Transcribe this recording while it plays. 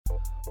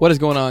What is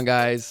going on,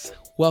 guys?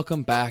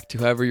 Welcome back to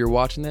whoever you're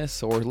watching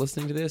this or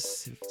listening to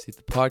this. If it's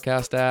the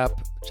podcast app,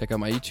 check out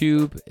my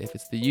YouTube. If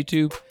it's the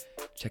YouTube,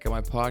 check out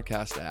my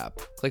podcast app.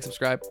 Click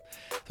subscribe. So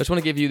I just want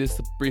to give you this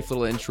brief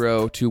little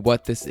intro to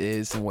what this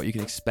is and what you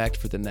can expect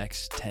for the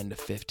next 10 to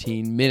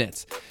 15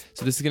 minutes.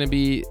 So this is going to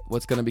be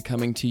what's going to be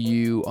coming to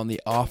you on the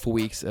off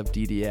weeks of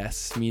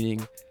DDS,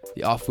 meaning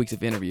the off weeks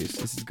of interviews.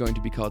 This is going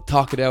to be called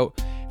Talk It Out.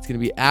 It's going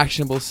to be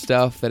actionable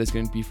stuff that is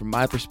going to be from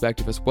my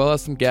perspective, as well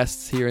as some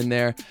guests here and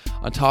there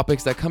on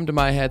topics that come to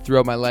my head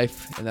throughout my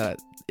life and that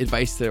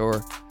advice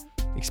or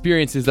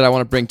experiences that I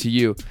want to bring to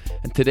you.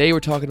 And today we're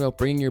talking about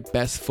bringing your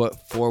best foot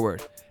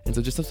forward. And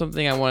so just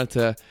something I wanted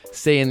to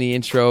say in the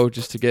intro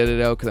just to get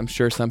it out, because I'm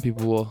sure some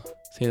people will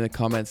say in the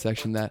comment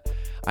section that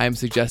I am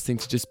suggesting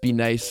to just be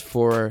nice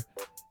for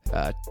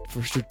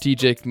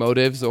strategic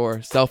motives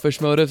or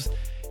selfish motives.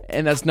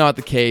 And that's not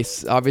the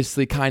case.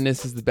 Obviously,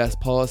 kindness is the best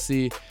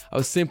policy. I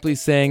was simply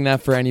saying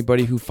that for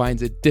anybody who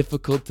finds it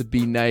difficult to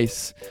be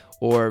nice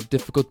or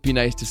difficult to be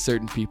nice to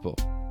certain people.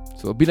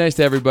 So be nice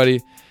to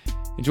everybody.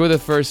 Enjoy the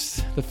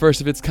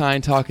first of its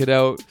kind. Talk It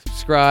Out.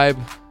 Subscribe.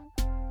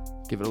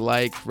 Give it a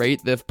like.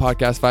 Rate the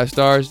podcast 5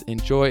 stars.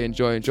 Enjoy.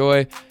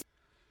 Do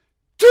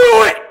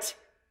it!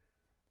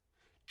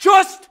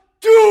 Just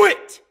do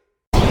it!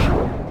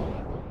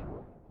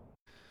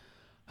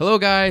 Hello,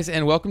 guys,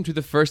 and welcome to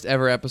the first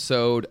ever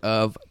episode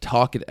of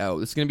Talk It Out.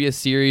 This is going to be a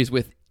series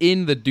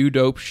within the Do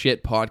Dope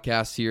Shit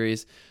podcast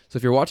series. So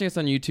if you're watching us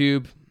on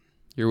YouTube,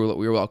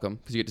 you're welcome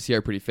because you get to see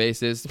our pretty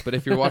faces. But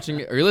if you're watching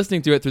or you're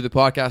listening to it through the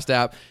podcast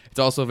app, it's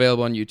also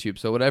available on YouTube.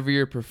 So whatever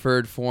your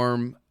preferred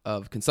form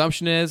of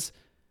consumption is,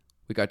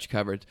 we got you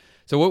covered.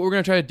 So what we're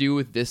going to try to do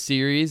with this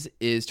series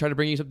is try to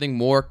bring you something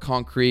more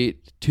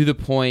concrete, to the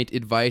point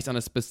advice on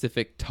a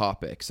specific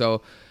topic.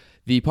 So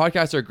the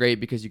podcasts are great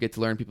because you get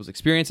to learn people's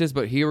experiences,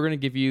 but here we're going to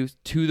give you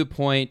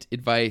to-the-point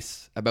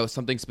advice about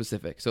something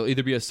specific. So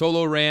either be a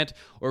solo rant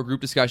or a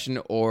group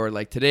discussion, or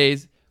like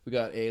today's, we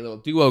got a little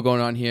duo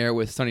going on here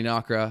with Sonny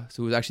Nakra,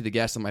 who was actually the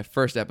guest on my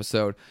first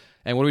episode.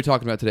 And what are we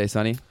talking about today,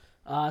 Sonny?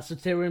 So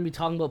today we're going to be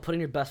talking about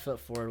putting your best foot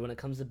forward when it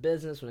comes to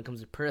business, when it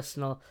comes to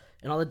personal,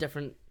 and all the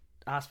different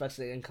aspects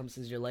that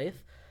encompasses your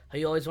life. How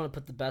you always want to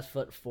put the best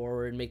foot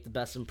forward, make the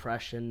best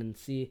impression, and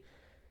see...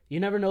 You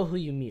never know who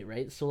you meet,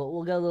 right? So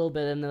we'll get a little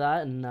bit into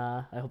that, and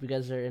I hope you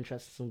guys are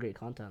interested in some great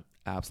content.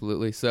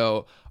 Absolutely.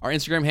 So our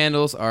Instagram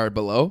handles are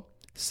below,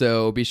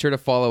 so be sure to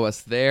follow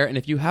us there. And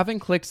if you haven't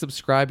clicked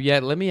subscribe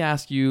yet, let me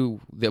ask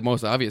you the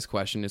most obvious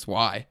question is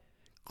why?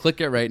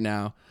 Click it right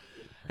now,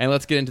 and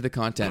let's get into the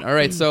content. All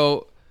right,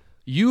 so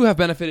you have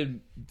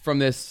benefited from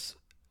this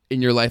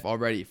in your life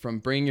already, from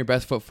bringing your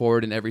best foot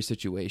forward in every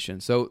situation.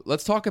 So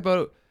let's talk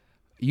about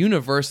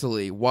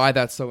universally why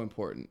that's so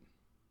important.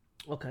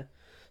 Okay.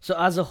 So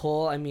as a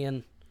whole, I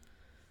mean,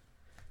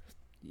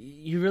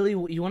 you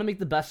want to make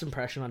the best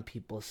impression on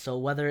people. So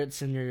whether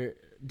it's in your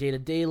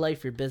day-to-day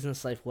life, your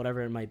business life,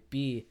 whatever it might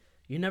be,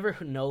 you never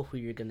know who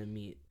you're going to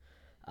meet.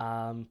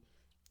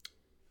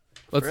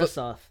 First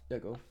off,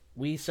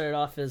 we started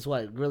off as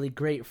really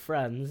great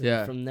friends. Yeah.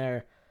 And from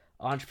there,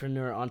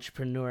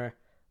 entrepreneur,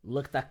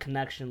 look at that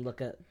connection, look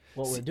at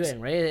what we're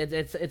doing, right?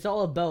 It's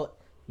all about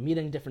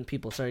meeting different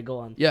people. Sorry, go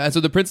on. Yeah, and so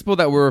the principle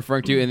that we're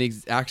referring to in the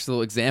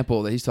actual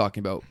example that he's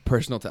talking about,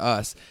 personal to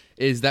us,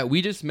 is that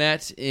we just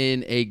met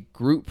in a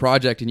group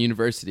project in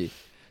university.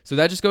 So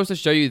that just goes to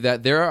show you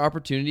that there are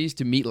opportunities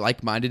to meet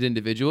like-minded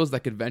individuals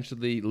that could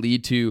eventually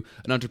lead to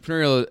an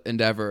entrepreneurial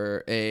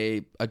endeavor,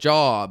 a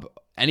job,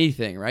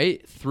 anything,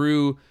 right?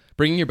 Through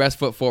bringing your best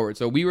foot forward.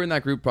 So we were in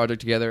that group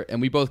project together,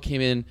 and we both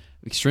came in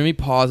extremely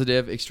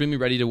positive, extremely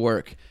ready to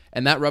work.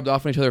 And that rubbed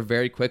off on each other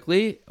very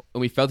quickly, and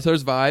we felt each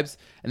other's vibes.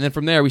 And then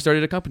from there, we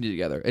started a company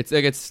together.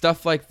 It's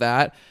stuff like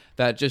that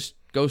that just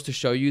goes to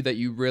show you that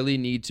you really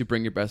need to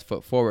bring your best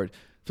foot forward.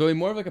 So in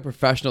more of like a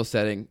professional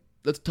setting,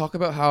 let's talk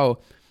about how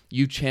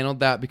you channeled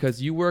that, because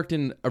you worked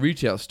in a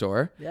retail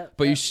store,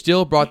 but you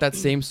still brought that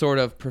same sort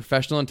of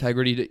professional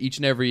integrity to each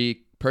and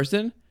every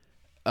person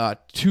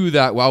to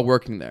that while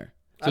working there.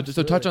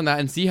 So touch on that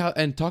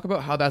and talk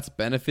about how that's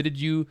benefited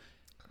you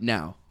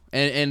now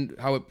and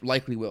how it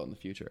likely will in the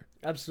future.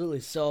 Absolutely.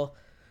 So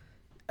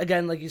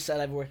again, like you said,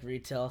 I've worked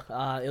retail.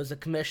 It was a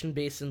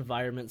commission-based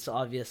environment, so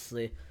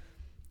obviously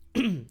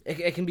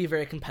it can be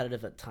very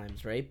competitive at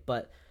times, right?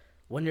 But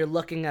when you're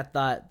looking at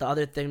that, the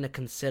other thing to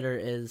consider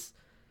is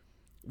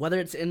whether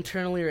it's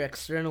internally or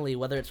externally,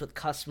 whether it's with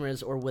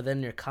customers or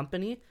within your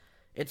company,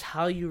 it's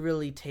how you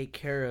really take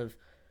care of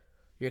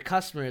your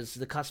customers,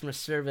 the customer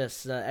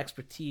service,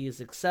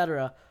 expertise,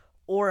 etc.,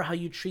 or how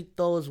you treat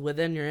those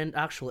within your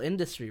actual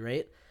industry,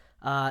 right?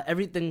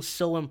 Everything's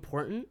so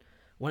important.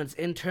 When it's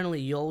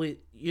internally,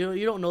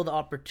 you don't know the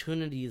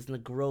opportunities and the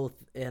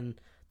growth and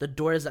the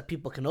doors that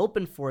people can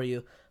open for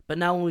you. But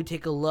now when we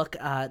take a look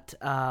at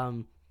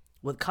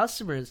with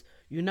customers,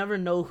 you never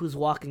know who's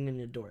walking in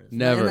your doors.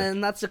 Never.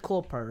 And that's the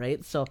cool part,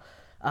 right? So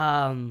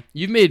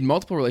you've made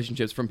multiple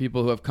relationships from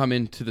people who have come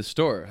into the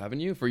store,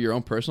 haven't you, for your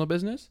own personal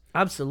business?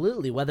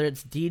 Absolutely. Whether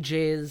it's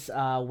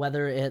DJs,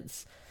 whether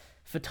it's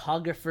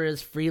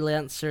photographers,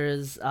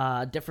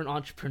 freelancers, different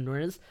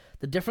entrepreneurs,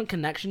 the different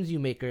connections you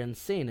make are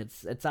insane.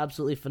 It's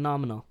absolutely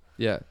phenomenal.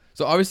 Yeah.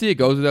 So obviously it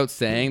goes without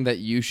saying that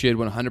you should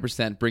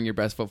 100% bring your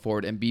best foot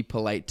forward and be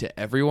polite to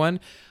everyone.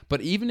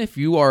 But even if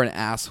you are an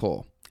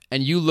asshole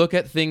and you look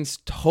at things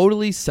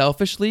totally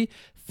selfishly,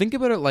 think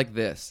about it like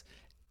this.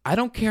 I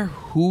don't care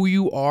who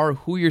you are,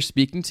 who you're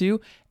speaking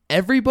to.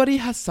 Everybody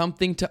has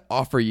something to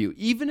offer you.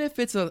 Even if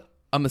it's a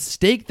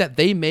mistake that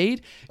they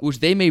made, which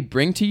they may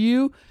bring to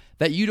you,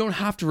 that you don't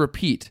have to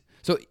repeat.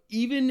 So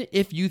even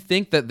if you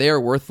think that they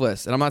are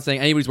worthless, and I'm not saying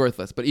anybody's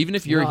worthless, but even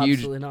if you're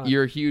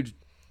you're a huge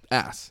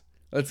ass.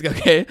 Let's go,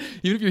 okay?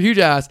 Even if you're a huge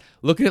ass,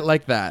 look at it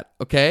like that,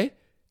 okay?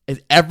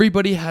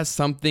 Everybody has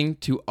something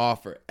to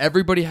offer.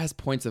 Everybody has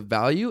points of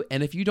value,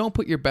 and if you don't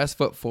put your best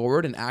foot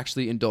forward and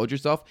actually indulge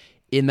yourself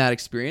in that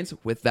experience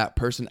with that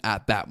person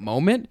at that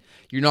moment,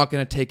 you're not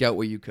going to take out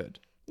what you could.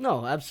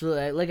 No,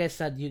 absolutely. Like I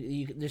said,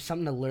 there's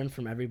something to learn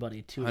from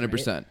everybody too.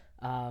 100%.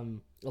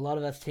 Right? A lot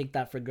of us take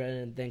that for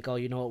granted and think, oh,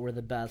 you know what, we're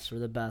the best,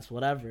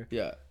 whatever.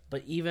 Yeah.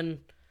 But even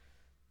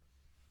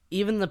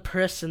the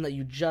person that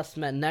you just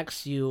met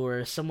next to you,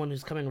 or someone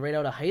who's coming right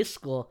out of high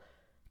school,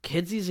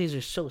 kids these days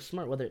are so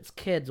smart. Whether it's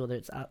kids, whether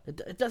it's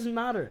it doesn't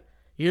matter.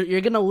 You're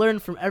gonna learn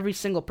from every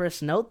single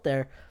person out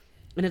there,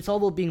 and it's all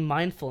about being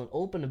mindful and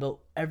open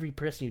about every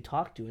person you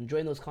talk to,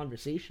 enjoying those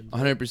conversations.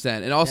 100%.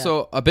 And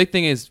also a big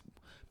thing is,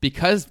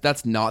 because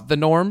that's not the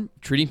norm,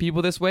 treating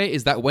people this way,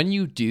 is that when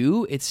you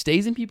do, it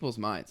stays in people's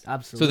minds.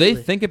 Absolutely. So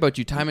they think about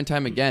you time and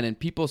time again. And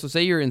people, so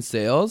say you're in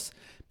sales,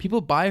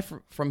 people buy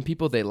from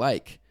people they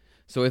like.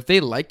 So if they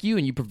like you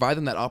and you provide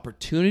them that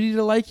opportunity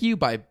to like you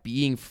by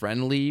being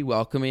friendly,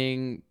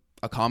 welcoming,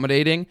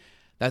 accommodating,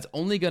 that's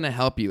only going to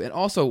help you. And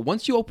also,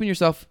 once you open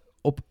yourself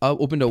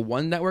open to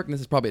one network, and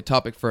this is probably a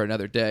topic for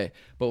another day,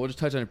 but we'll just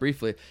touch on it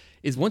briefly,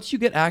 is once you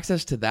get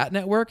access to that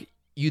network,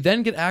 you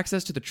then get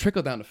access to the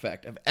trickle-down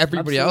effect of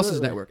everybody else's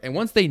network. And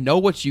once they know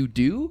what you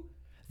do,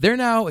 they're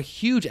now a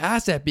huge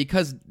asset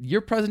because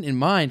you're present in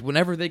mind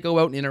whenever they go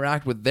out and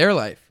interact with their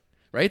life,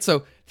 right?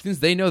 So since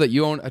they know that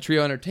you own a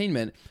Trio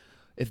Entertainment,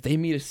 if they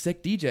meet a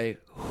sick DJ,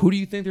 who do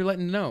you think they're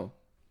letting know?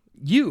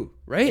 You,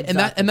 right?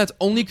 Exactly. And that's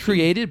only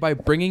created by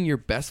bringing your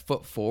best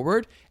foot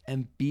forward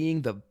and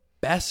being the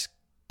best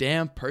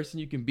damn person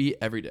you can be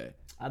every day.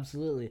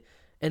 Absolutely.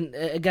 And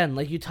again,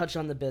 like you touched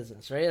on the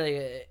business, right?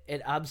 Like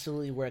it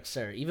absolutely works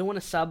there. Even when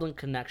establishing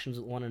connections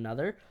with one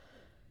another,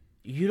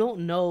 you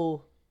don't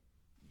know.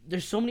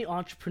 There's so many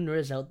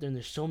entrepreneurs out there, and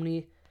there's so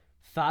many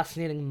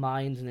fascinating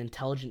minds and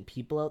intelligent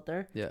people out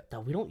there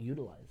that we don't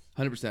utilize.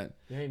 100%. You know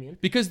what I mean?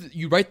 Because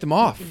you write them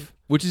off,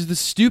 which is the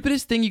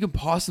stupidest thing you can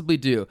possibly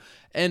do.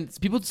 And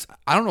people,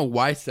 I don't know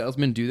why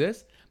salesmen do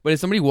this, but if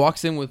somebody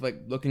walks in with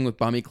looking with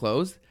bummy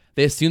clothes,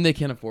 they assume they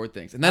can't afford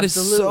things. And that is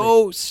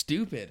so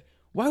stupid.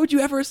 Why would you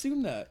ever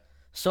assume that?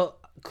 So,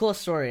 cool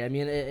story. I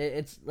mean,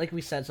 it's like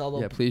we said, it's all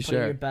about putting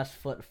your best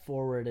foot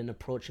forward and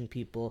approaching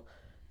people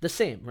the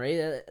same,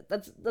 right?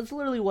 That's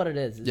literally what it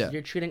is.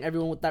 You're treating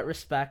everyone with that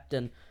respect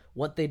and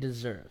what they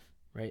deserve,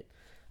 right?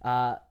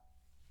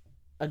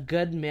 A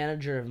good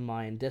manager of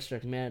mine,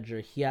 district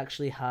manager,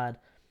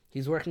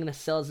 he's working in a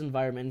sales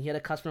environment, and he had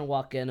a customer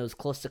walk in, it was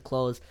close to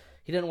close.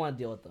 He didn't want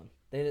to deal with them.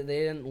 They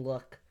didn't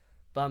look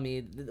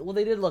bummy. Well,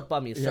 they did look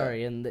bummy,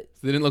 sorry. And so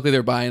they didn't look like they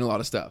were buying a lot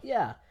of stuff.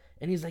 Yeah.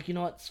 And he's like, you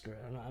know what? Screw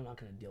it. I'm not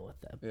going to deal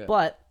with them. Yeah.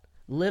 But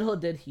little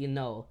did he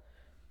know,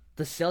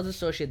 the sales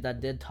associate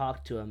that did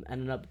talk to him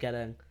ended up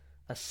getting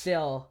a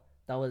sale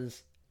that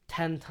was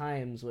 10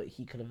 times what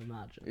he could have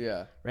imagined.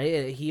 Yeah.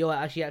 Right? He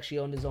actually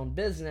owned his own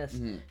business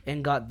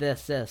and got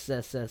this. Yeah.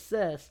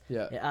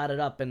 It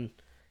added up, and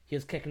he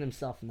was kicking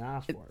himself in the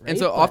ass for it. Right? And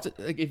so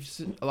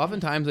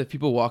oftentimes if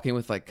people walk in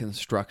with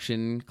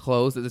construction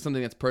clothes, this is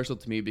something that's personal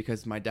to me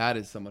because my dad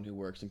is someone who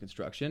works in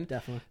construction.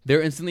 Definitely.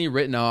 They're instantly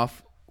written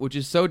off, which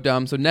is so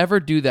dumb. So never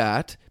do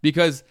that,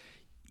 because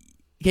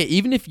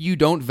even if you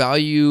don't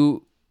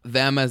value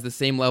them as the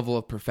same level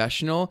of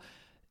professional,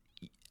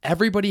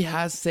 everybody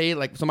has,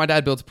 so my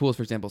dad builds pools,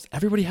 for example. So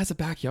everybody has a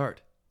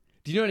backyard.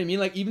 Do you know what I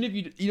mean? Even if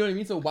you know what I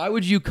mean? So why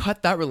would you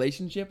cut that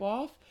relationship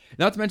off?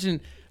 Not to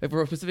mention,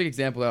 for a specific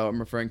example that I'm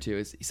referring to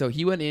is, so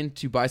he went in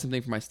to buy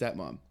something for my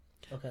stepmom.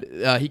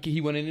 Okay.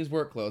 He went in his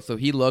work clothes, so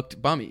he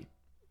looked bummy.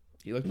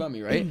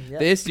 Right? Yep.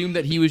 They assumed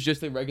that he was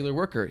just a regular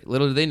worker.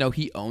 Little did they know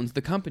he owns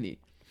the company.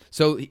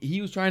 So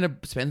he was trying to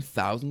spend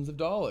thousands of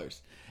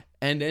dollars.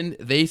 And then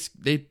they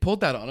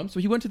pulled that on him. So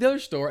he went to the other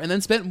store and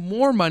then spent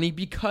more money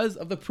because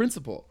of the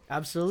principle.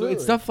 Absolutely. So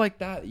it's stuff like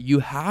that. You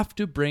have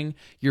to bring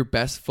your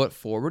best foot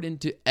forward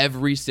into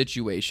every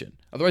situation.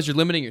 Otherwise, you're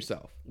limiting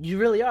yourself. You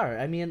really are.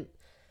 I mean,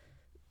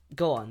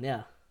 go on,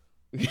 yeah.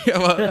 Yeah,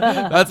 well,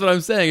 that's what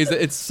I'm saying. Is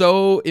that it's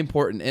so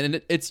important,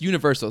 and it's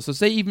universal. So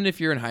say even if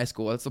you're in high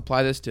school, let's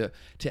apply this to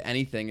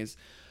anything.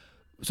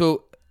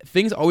 So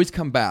things always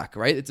come back,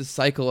 right? It's a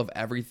cycle of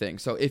everything.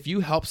 So if you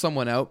help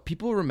someone out,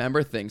 people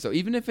remember things. So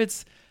even if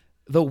it's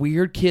the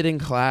weird kid in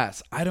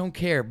class, I don't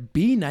care.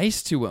 Be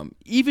nice to him.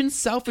 Even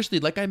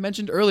selfishly, like I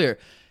mentioned earlier,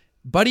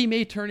 Buddy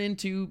may turn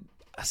into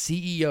a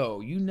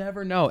CEO. You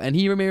never know. And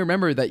he may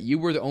remember that you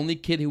were the only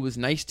kid who was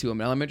nice to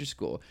him in elementary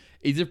school.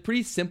 These are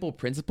pretty simple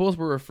principles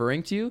we're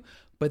referring to,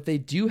 but they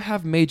do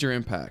have major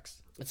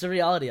impacts. It's a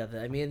reality of it.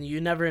 I mean, you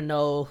never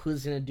know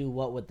who's going to do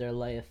what with their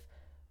life,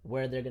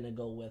 where they're going to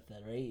go with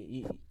it,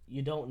 right?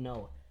 You don't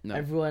know. No.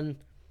 Everyone,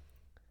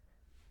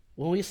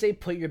 when we say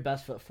put your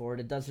best foot forward,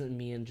 it doesn't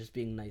mean just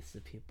being nice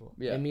to people.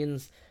 Yeah. It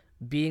means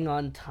being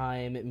on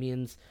time. It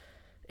means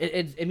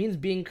it means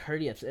being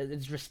courteous.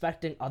 It's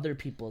respecting other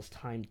people's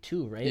time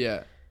too, right?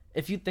 Yeah.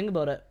 If you think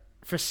about it,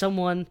 for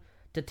someone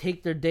to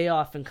take their day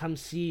off and come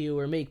see you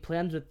or make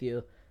plans with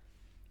you,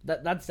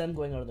 that's them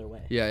going out of their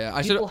way. Yeah.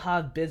 People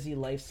have busy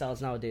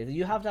lifestyles nowadays.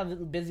 You have to have a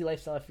busy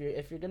lifestyle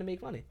if you're gonna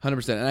make money.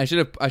 100%. And I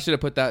should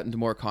have put that into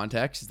more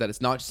context, is that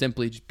it's not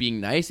simply just being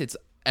nice, it's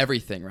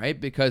everything, right?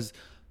 Because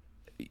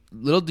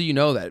little do you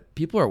know that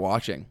people are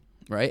watching,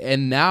 right?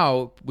 And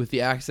now with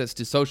the access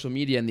to social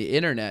media and the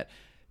internet,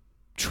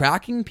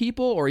 tracking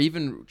people or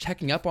even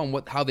checking up on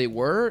how they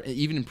were,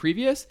 even in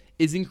previous,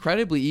 is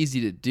incredibly easy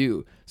to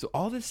do. So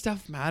all this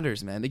stuff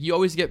matters, man. Like, you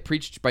always get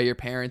preached by your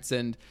parents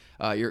and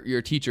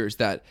your teachers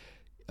that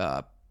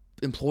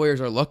employers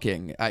are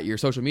looking at your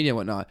social media and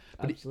whatnot.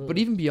 But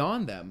even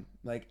beyond them,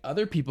 like,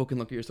 other people can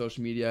look at your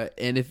social media,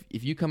 and if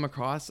you come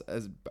across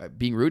as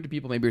being rude to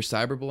people, maybe you're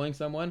cyberbullying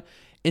someone,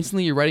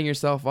 instantly you're writing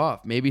yourself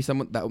off. Maybe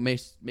someone that may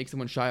make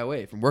someone shy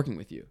away from working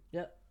with you.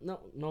 Yeah,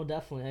 no,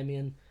 definitely. I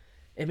mean,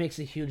 it makes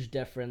a huge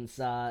difference.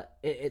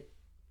 It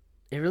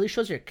really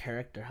shows your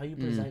character, how you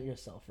present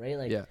yourself, right?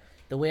 Like,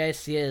 the way I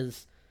see it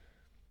is,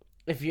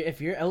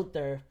 if you're out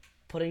there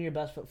putting your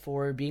best foot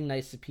forward, being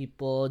nice to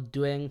people,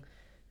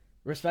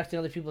 respecting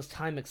other people's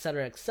time,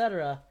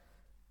 etc.,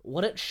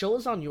 what it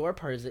shows on your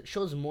part is it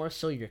shows more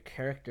so your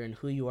character and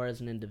who you are as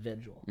an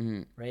individual,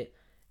 right?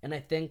 And I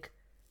think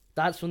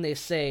that's when they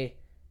say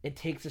it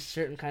takes a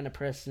certain kind of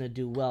person to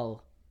do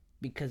well,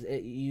 because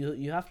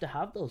you have to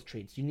have those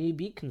traits. You need to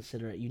be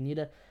considerate. You need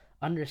to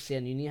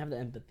understand. You need to have the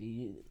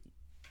empathy.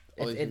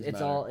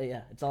 It's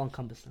all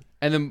encompassing.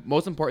 And the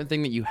most important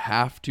thing that you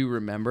have to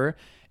remember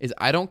is,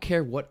 I don't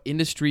care what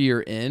industry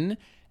you're in,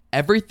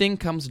 everything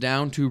comes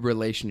down to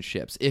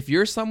relationships. If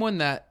you're someone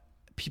that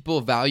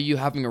people value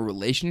having a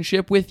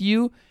relationship with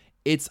you,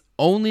 it's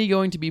only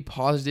going to be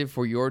positive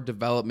for your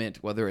development,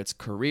 whether it's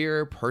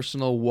career,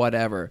 personal,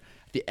 whatever.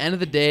 At the end of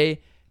the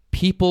day,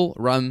 people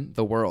run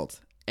the world,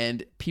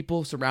 and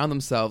people surround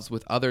themselves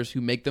with others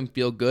who make them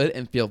feel good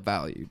and feel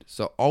valued.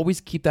 So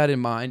always keep that in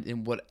mind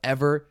in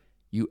whatever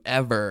you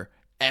ever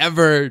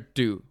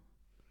do. You know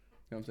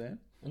what I'm saying?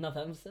 Enough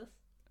emphasis?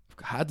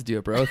 I had to do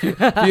it, bro. A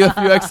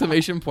few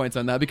exclamation points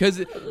on that, because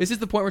this is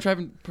the point we're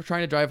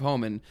trying to drive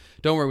home. And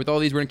don't worry, with all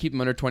these, we're going to keep them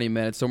under 20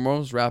 minutes, so we're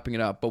almost wrapping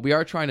it up. But we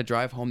are trying to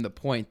drive home the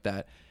point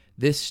that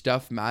this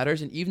stuff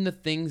matters, and even the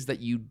things that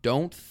you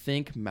don't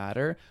think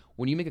matter,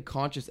 when you make a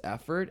conscious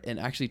effort and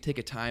actually take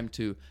a time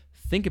to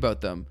think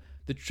about them,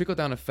 the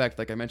trickle-down effect,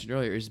 like I mentioned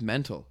earlier, is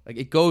mental. Like,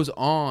 it goes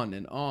on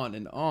and on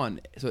and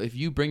on. So if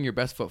you bring your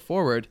best foot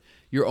forward,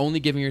 you're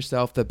only giving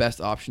yourself the best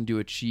option to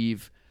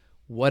achieve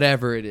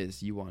whatever it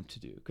is you want to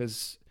do,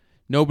 because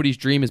nobody's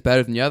dream is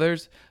better than the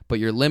others, but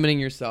you're limiting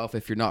yourself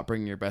if you're not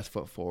bringing your best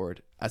foot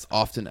forward as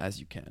often as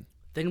you can.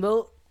 Think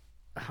about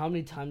how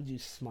many times you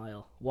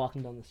smile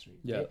walking down the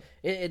street. Yeah.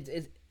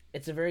 Right?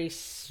 It's a very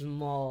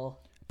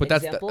small but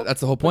example.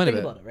 That's the whole point of it.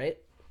 Think about it, right?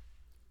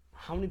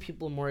 How many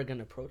people more are going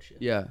to approach you?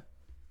 Yeah.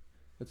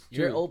 That's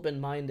true. You're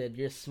open-minded,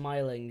 you're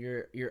smiling,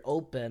 you're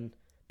open.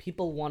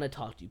 People want to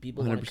talk to you.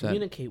 People want to 100%.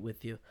 communicate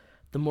with you.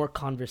 The more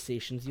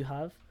conversations you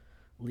have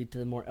lead to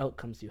the more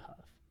outcomes you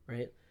have,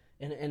 right?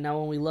 And now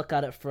when we look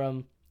at it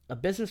from a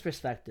business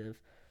perspective,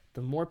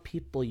 the more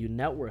people you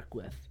network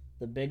with,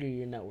 the bigger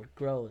your network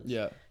grows.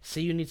 Yeah.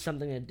 Say you need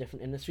something in a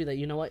different industry that,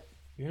 you know what,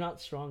 you're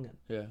not strong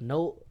in. Yeah.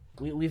 No,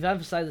 we've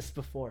emphasized this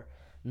before.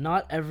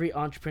 Not every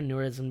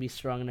entrepreneur is going to be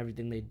strong in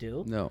everything they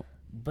do. No.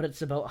 But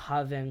it's about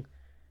having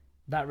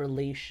that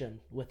relation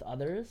with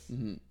others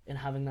and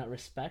having that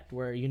respect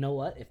where, you know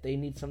what, if they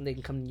need something, they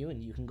can come to you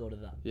and you can go to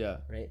them. Yeah.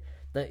 Right?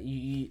 That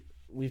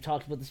we've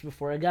talked about this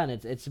before. Again,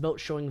 it's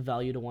about showing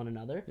value to one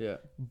another. Yeah.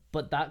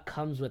 But that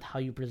comes with how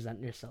you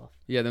present yourself.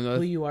 Yeah.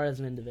 Who you are as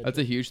an individual. That's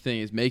a huge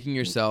thing, is making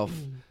yourself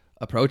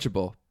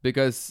approachable.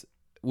 Because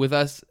with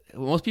us,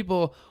 most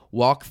people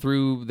walk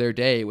through their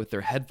day with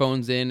their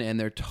headphones in and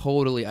they're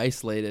totally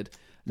isolated.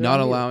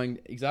 Not allowing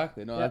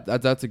exactly. No, yeah.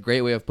 that's a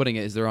great way of putting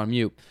it, is they're on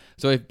mute.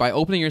 So if by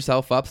opening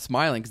yourself up,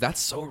 smiling, because that's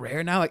so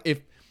rare now. Like,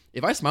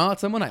 if I smile at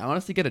someone, I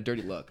honestly get a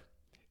dirty look.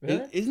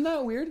 Really? Isn't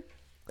that weird?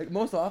 Like,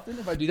 most often,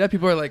 if I do that,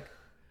 people are like,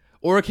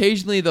 or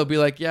occasionally they'll be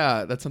like,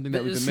 "Yeah, that's something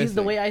that we've been missing."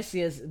 The way I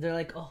see it is, they're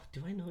like, "Oh,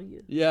 do I know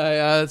you?"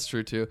 Yeah, that's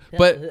true too. Yeah.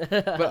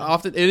 But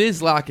often it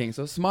is lacking.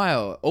 So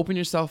smile, open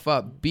yourself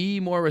up, be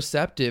more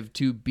receptive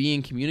to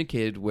being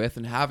communicated with,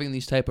 and having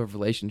these type of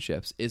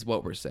relationships is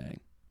what we're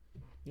saying.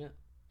 Yeah.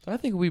 So I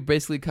think we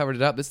basically covered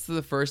it up. This is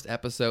the first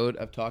episode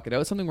of Talk It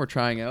Out, something we're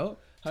trying out.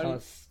 Tell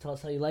us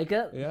how you like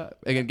it. Yeah.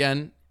 And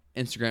again,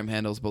 Instagram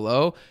handles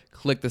below.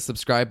 Click the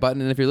subscribe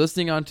button. And if you're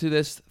listening onto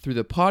this through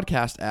the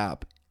podcast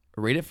app,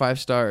 rate it 5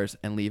 stars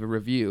and leave a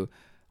review.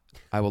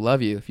 I will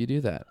love you if you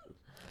do that.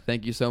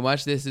 Thank you so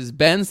much. This is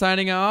Ben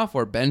signing off,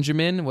 or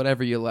Benjamin,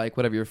 whatever you like,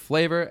 whatever your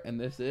flavor. And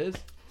this is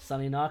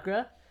Sunny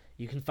Nakra.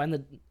 You can find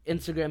the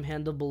Instagram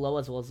handle below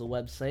as well as the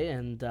website,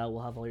 and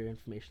we'll have all your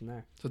information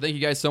there. So thank you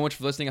guys so much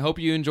for listening. I hope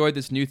you enjoyed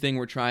this new thing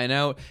we're trying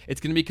out.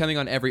 It's going to be coming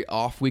on every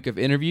off week of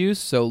interviews,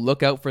 so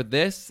look out for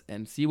this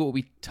and see what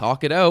we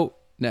talk it out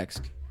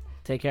next.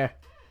 Take care.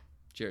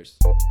 Cheers.